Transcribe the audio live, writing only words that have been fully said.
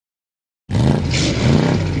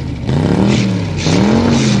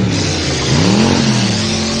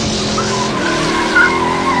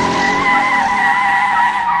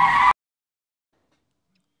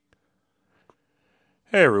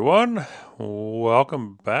Hey everyone,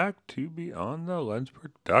 welcome back to Beyond the Lens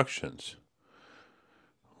Productions,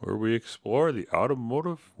 where we explore the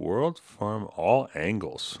automotive world from all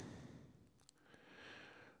angles.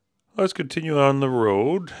 Let's continue on the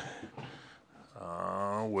road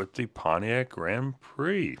with the Pontiac Grand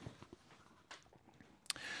Prix.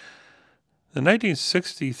 The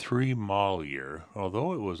 1963 model year,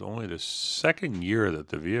 although it was only the second year that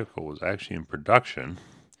the vehicle was actually in production,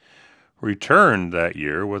 returned that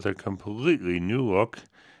year with a completely new look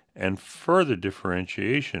and further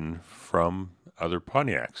differentiation from other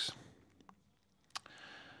Pontiacs.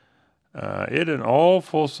 It and all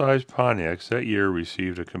full-size Pontiacs that year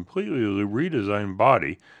received a completely redesigned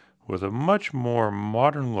body with a much more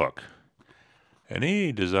modern look.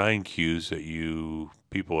 Any design cues that you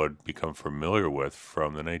people had become familiar with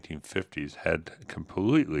from the 1950s had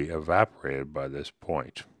completely evaporated by this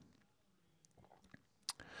point.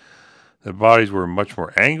 The bodies were much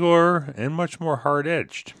more angular and much more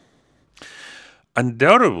hard-edged.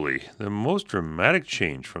 Undoubtedly, the most dramatic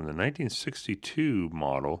change from the 1962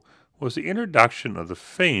 model was the introduction of the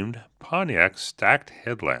famed Pontiac stacked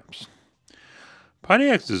headlamps.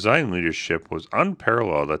 Pontiac's design leadership was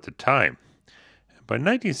unparalleled at the time. By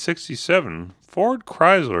 1967, Ford,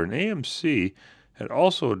 Chrysler, and AMC had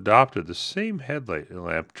also adopted the same headlight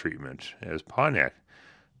lamp treatment as Pontiac,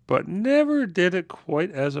 but never did it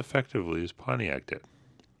quite as effectively as Pontiac did.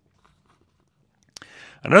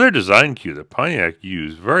 Another design cue that Pontiac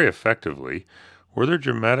used very effectively were their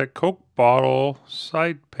dramatic Coke bottle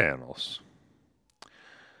side panels.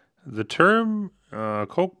 The term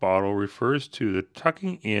Coke bottle refers to the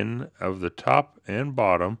tucking in of the top and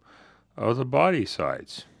bottom of the body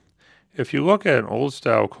sides. If you look at an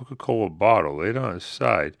old-style Coca-Cola bottle laid on its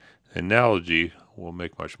side, the analogy will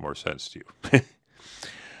make much more sense to you.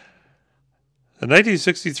 The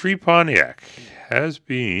 1963 Pontiac has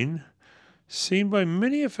been seen by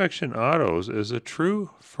many aficionados as a true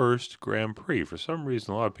first Grand Prix. For some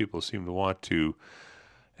reason, a lot of people seem to want to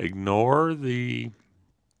ignore the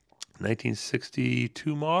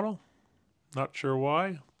 1962 model. Not sure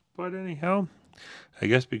why, but anyhow, I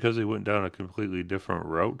guess because they went down a completely different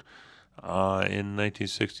route in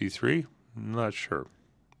 1963. Not sure.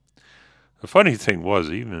 The funny thing was,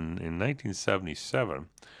 even in 1977,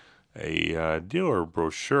 a dealer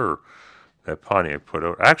brochure that Pontiac put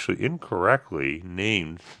out actually incorrectly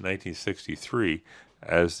named 1963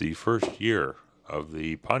 as the first year of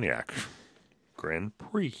the Pontiac Grand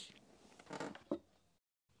Prix.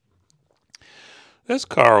 This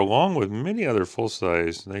car, along with many other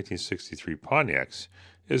full-size 1963 Pontiacs,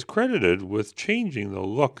 is credited with changing the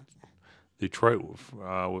look Detroit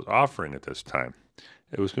was offering at this time.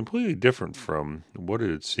 It was completely different from what it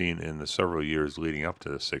had seen in the several years leading up to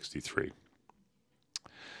the 63.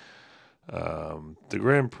 The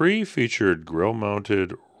Grand Prix featured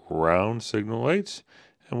grille-mounted round signal lights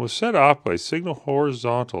and was set off by signal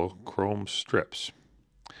horizontal chrome strips.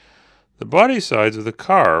 The body sides of the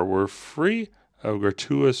car were free of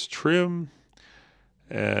gratuitous trim,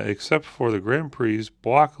 except for the Grand Prix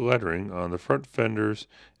block lettering on the front fenders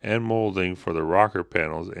and molding for the rocker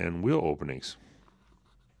panels and wheel openings.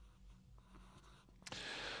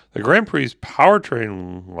 The Grand Prix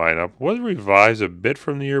powertrain lineup was revised a bit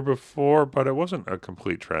from the year before, but it wasn't a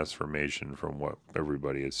complete transformation from what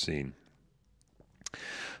everybody had seen.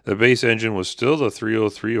 The base engine was still the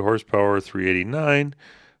 303 horsepower 389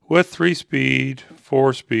 with 3-speed,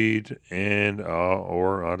 4-speed, and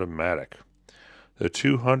or automatic. The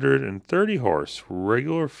 230 horse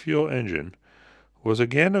regular fuel engine was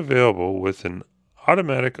again available with an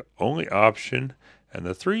automatic only option, and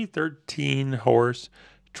the 313 horse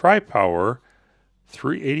Tri-Power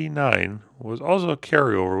 389 was also a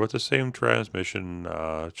carryover with the same transmission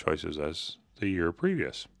choices as the year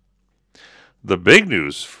previous. The big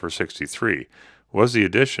news for 63 was the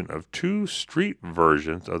addition of two street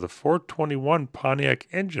versions of the 421 Pontiac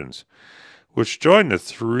engines, which joined the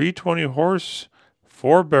 320 horse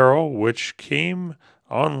 4-barrel, which came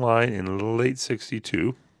online in late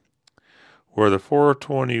 62, where the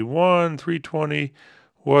 421 320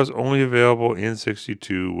 was only available in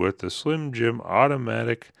 62 with the Slim Jim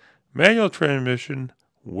automatic manual transmission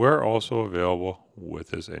were also available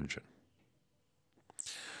with this engine.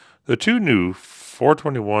 The two new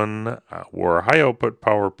 421 were high-output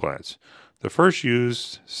power plants. The first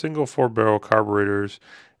used single 4-barrel carburetors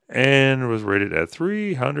and was rated at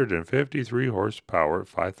 353 horsepower at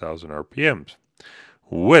 5,000 RPMs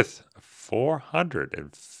with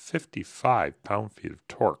 455 pound-feet of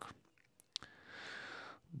torque.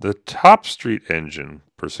 The top street engine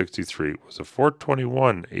per 63 was a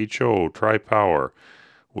 421 HO Tri-Power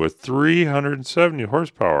with 370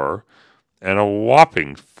 horsepower and a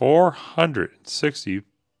whopping 460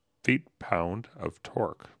 feet-pound of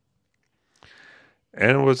torque.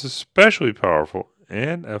 And it was especially powerful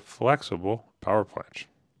and a flexible power plant.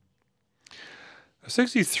 A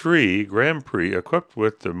 63 Grand Prix equipped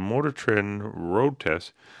with the Motor Trend road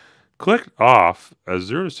test clicked off a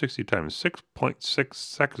 0 to 60 time 6.6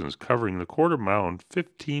 seconds, covering the quarter mile in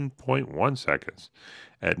 15.1 seconds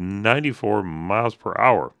at 94 miles per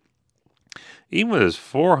hour. Even with its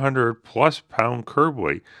 400-plus pound curb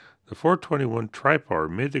weight, the 421 Tri-Power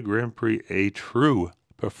made the Grand Prix a true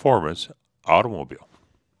performance automobile.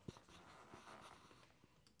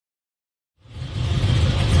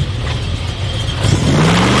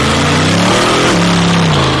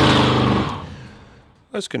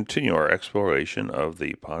 Let's continue our exploration of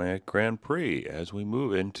the Pontiac Grand Prix as we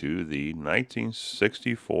move into the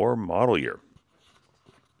 1964 model year.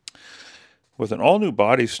 With an all-new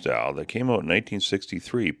body style that came out in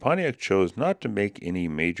 1963, Pontiac chose not to make any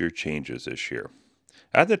major changes this year.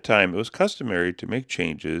 At the time, it was customary to make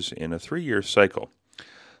changes in a 3-year cycle.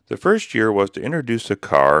 The first year was to introduce the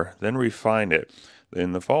car, then refine it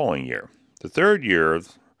in the following year. The third year,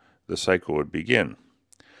 the cycle would begin.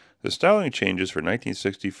 The styling changes for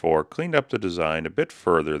 1964 cleaned up the design a bit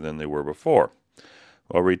further than they were before,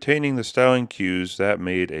 while retaining the styling cues that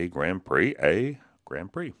made a Grand Prix a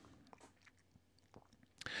Grand Prix.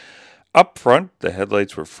 Up front, the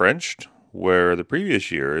headlights were Frenched, where the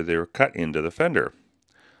previous year they were cut into the fender.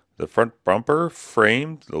 The front bumper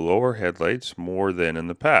framed the lower headlights more than in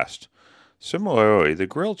the past. Similarly, the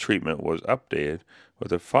grille treatment was updated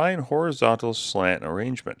with a fine horizontal slant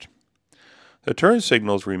arrangement. The turn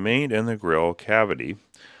signals remained in the grille cavity,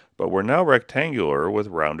 but were now rectangular with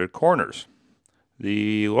rounded corners.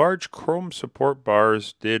 The large chrome support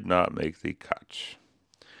bars did not make the cut.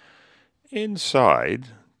 Inside,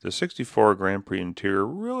 the 64 Grand Prix interior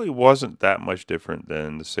really wasn't that much different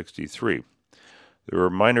than the 63. There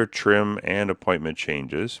were minor trim and appointment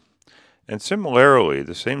changes, and similarly,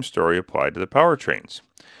 the same story applied to the powertrains.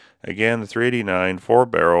 Again, the 389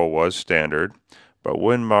 4-barrel was standard, but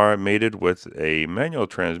when mated with a manual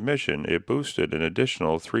transmission, it boosted an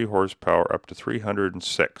additional 3 horsepower up to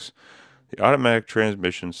 306. The automatic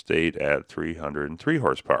transmission stayed at 303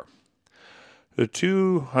 horsepower. The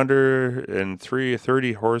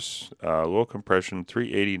 230 horse low compression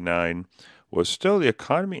 389 was still the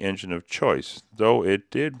economy engine of choice, though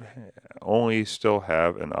it did only still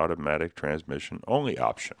have an automatic transmission only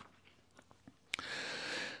option.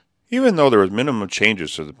 Even though there was minimum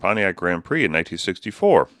changes to the Pontiac Grand Prix in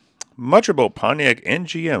 1964, much about Pontiac and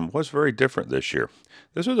GM was very different this year.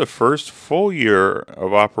 This was the first full year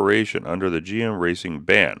of operation under the GM racing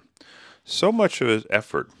ban. So much of his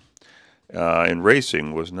effort in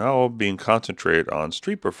racing was now being concentrated on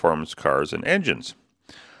street performance cars and engines.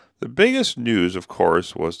 The biggest news, of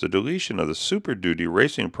course, was the deletion of the Super Duty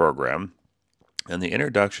racing program and the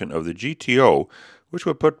introduction of the GTO, which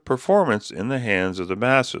would put performance in the hands of the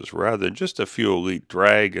masses rather than just a few elite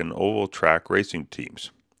drag and oval track racing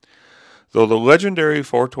teams. Though the legendary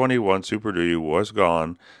 421 Super Duty was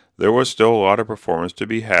gone, there was still a lot of performance to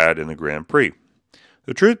be had in the Grand Prix.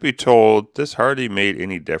 The truth be told, this hardly made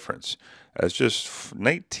any difference, as just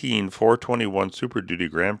 19 421 Super Duty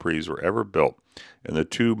Grand Prix were ever built in the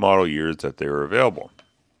 2 model years that they were available.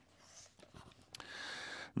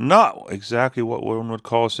 Not exactly what one would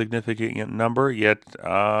call a significant number, yet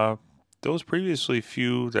those previously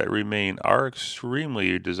few that remain are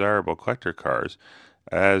extremely desirable collector cars,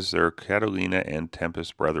 as their Catalina and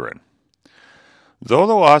Tempest brethren. Though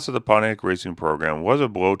the loss of the Pontiac racing program was a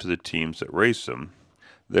blow to the teams that raced them,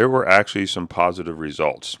 there were actually some positive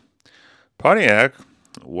results. Pontiac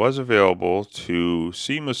was available to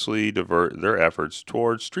seamlessly divert their efforts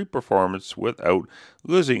towards street performance without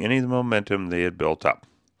losing any of the momentum they had built up.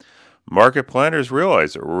 Market planners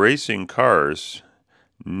realized that racing cars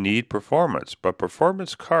need performance, but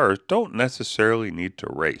performance cars don't necessarily need to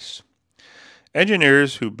race.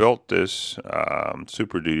 Engineers who built this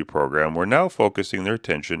Super Duty program were now focusing their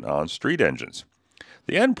attention on street engines.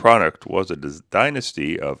 The end product was a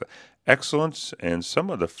dynasty of excellence and some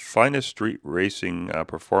of the finest street racing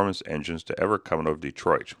performance engines to ever come out of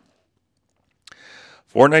Detroit.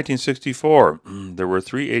 For 1964, there were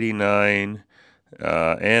 389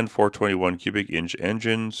 and 421 cubic inch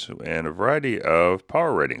engines and a variety of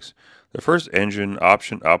power ratings. The first engine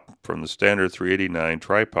optioned up from the standard 389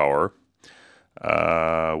 Tri-Power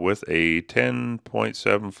with a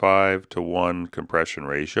 10.75 to 1 compression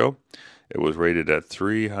ratio. It was rated at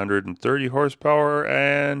 330 horsepower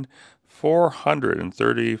and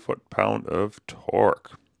 430 foot-pound of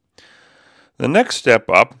torque. The next step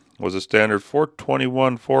up was a standard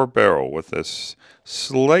 421 4-barrel with a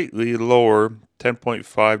slightly lower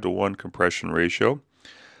 10.5 to 1 compression ratio.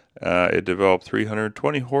 It developed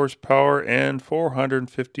 320 horsepower and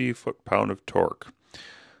 450 foot-pound of torque.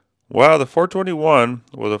 While the 421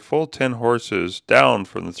 was a full 10 horses down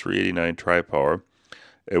from the 389 tri-power,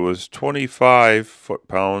 it was 25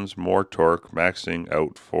 foot-pounds more torque, maxing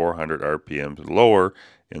out 400 RPMs lower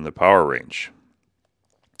in the power range.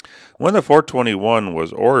 When the 421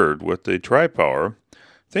 was ordered with the tri-power,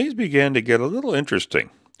 things began to get a little interesting.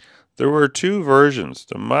 There were two versions,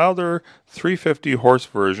 the milder 350 horse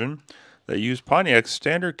version that used Pontiac's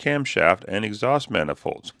standard camshaft and exhaust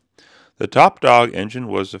manifolds. The top dog engine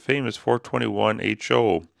was the famous 421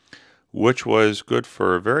 HO, which was good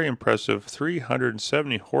for a very impressive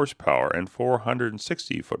 370 horsepower and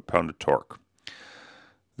 460 foot-pound of torque.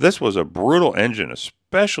 This was a brutal engine,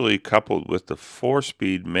 especially coupled with the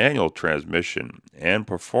 4-speed manual transmission and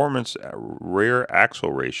performance rear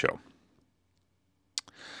axle ratio.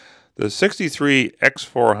 The 63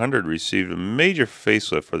 X400 received a major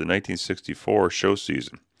facelift for the 1964 show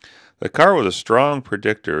season. The car was a strong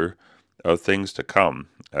predictor of things to come,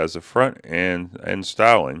 as the front end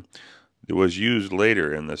styling was used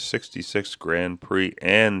later in the 66 Grand Prix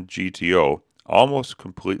and GTO, almost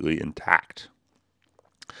completely intact.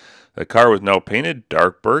 The car was now painted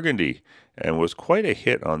dark burgundy and was quite a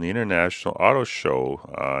hit on the International Auto Show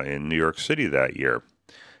in New York City that year,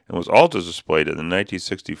 and was also displayed at the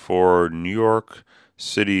 1964 New York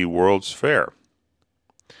City World's Fair.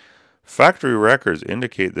 Factory records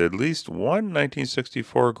indicate that at least one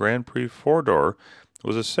 1964 Grand Prix four-door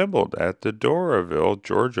was assembled at the Doraville,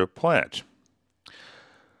 Georgia plant.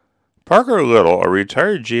 Parker Little, a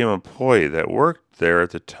retired GM employee that worked there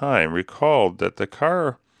at the time, recalled that the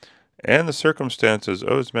car and the circumstances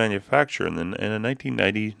of its manufacture in a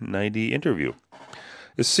 1990 interview.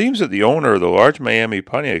 It seems that the owner of the large Miami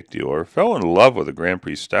Pontiac dealer fell in love with the Grand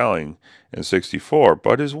Prix styling in '64,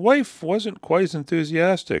 but his wife wasn't quite as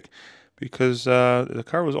enthusiastic because the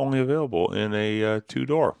car was only available in a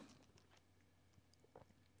two-door.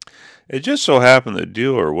 It just so happened the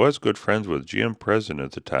dealer was good friends with GM president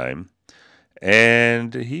at the time,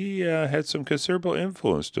 and he had some considerable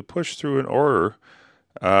influence to push through an order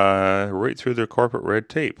right through their corporate red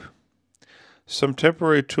tape. Some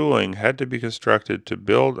temporary tooling had to be constructed to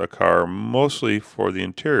build a car mostly for the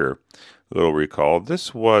interior. Little recalled,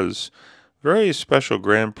 this was a very special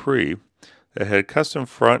Grand Prix that had custom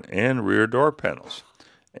front and rear door panels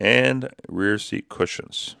and rear seat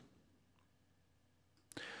cushions.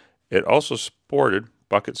 It also sported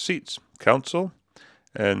bucket seats. Council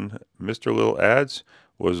and Mr. Little adds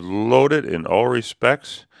was loaded in all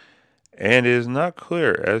respects, and it is not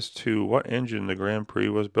clear as to what engine the Grand Prix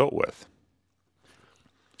was built with.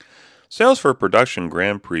 Sales for production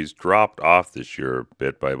Grand Prix dropped off this year a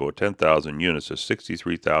bit by about 10,000 units to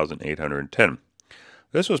 63,810.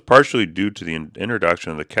 This was partially due to the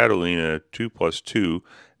introduction of the Catalina 2+2,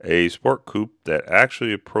 a sport coupe that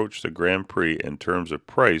actually approached the Grand Prix in terms of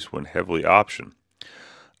price when heavily optioned.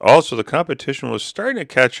 Also, the competition was starting to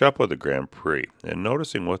catch up with the Grand Prix and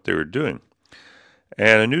noticing what they were doing.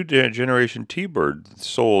 And a new generation T-Bird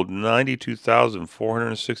sold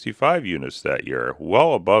 92,465 units that year,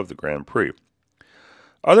 well above the Grand Prix.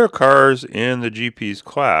 Other cars in the GP's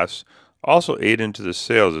class also ate into the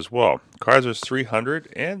sales as well. Chrysler's 300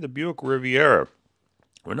 and the Buick Riviera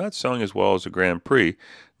were not selling as well as the Grand Prix,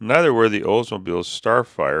 neither were the Oldsmobile's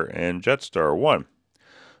Starfire and Jetstar 1,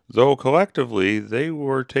 though collectively they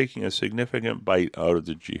were taking a significant bite out of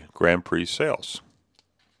the Grand Prix sales.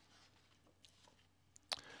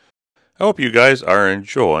 I hope you guys are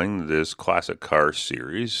enjoying this classic car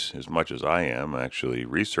series as much as I am actually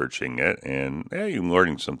researching it, and I'm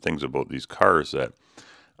learning some things about these cars that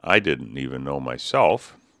I didn't even know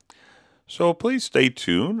myself. So please stay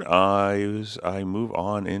tuned as I move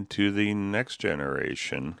on into the next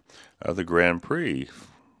generation of the Grand Prix,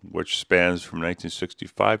 which spans from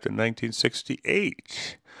 1965 to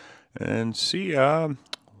 1968, and see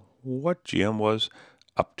what GM was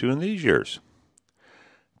up to in these years.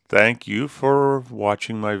 Thank you for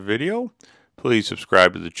watching my video. Please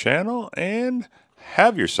subscribe to the channel and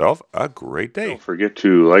have yourself a great day. Don't forget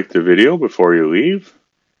to like the video before you leave.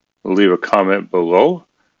 Leave a comment below.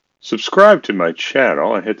 Subscribe to my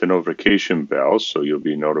channel and hit the notification bell so you'll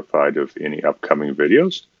be notified of any upcoming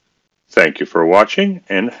videos. Thank you for watching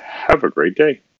and have a great day.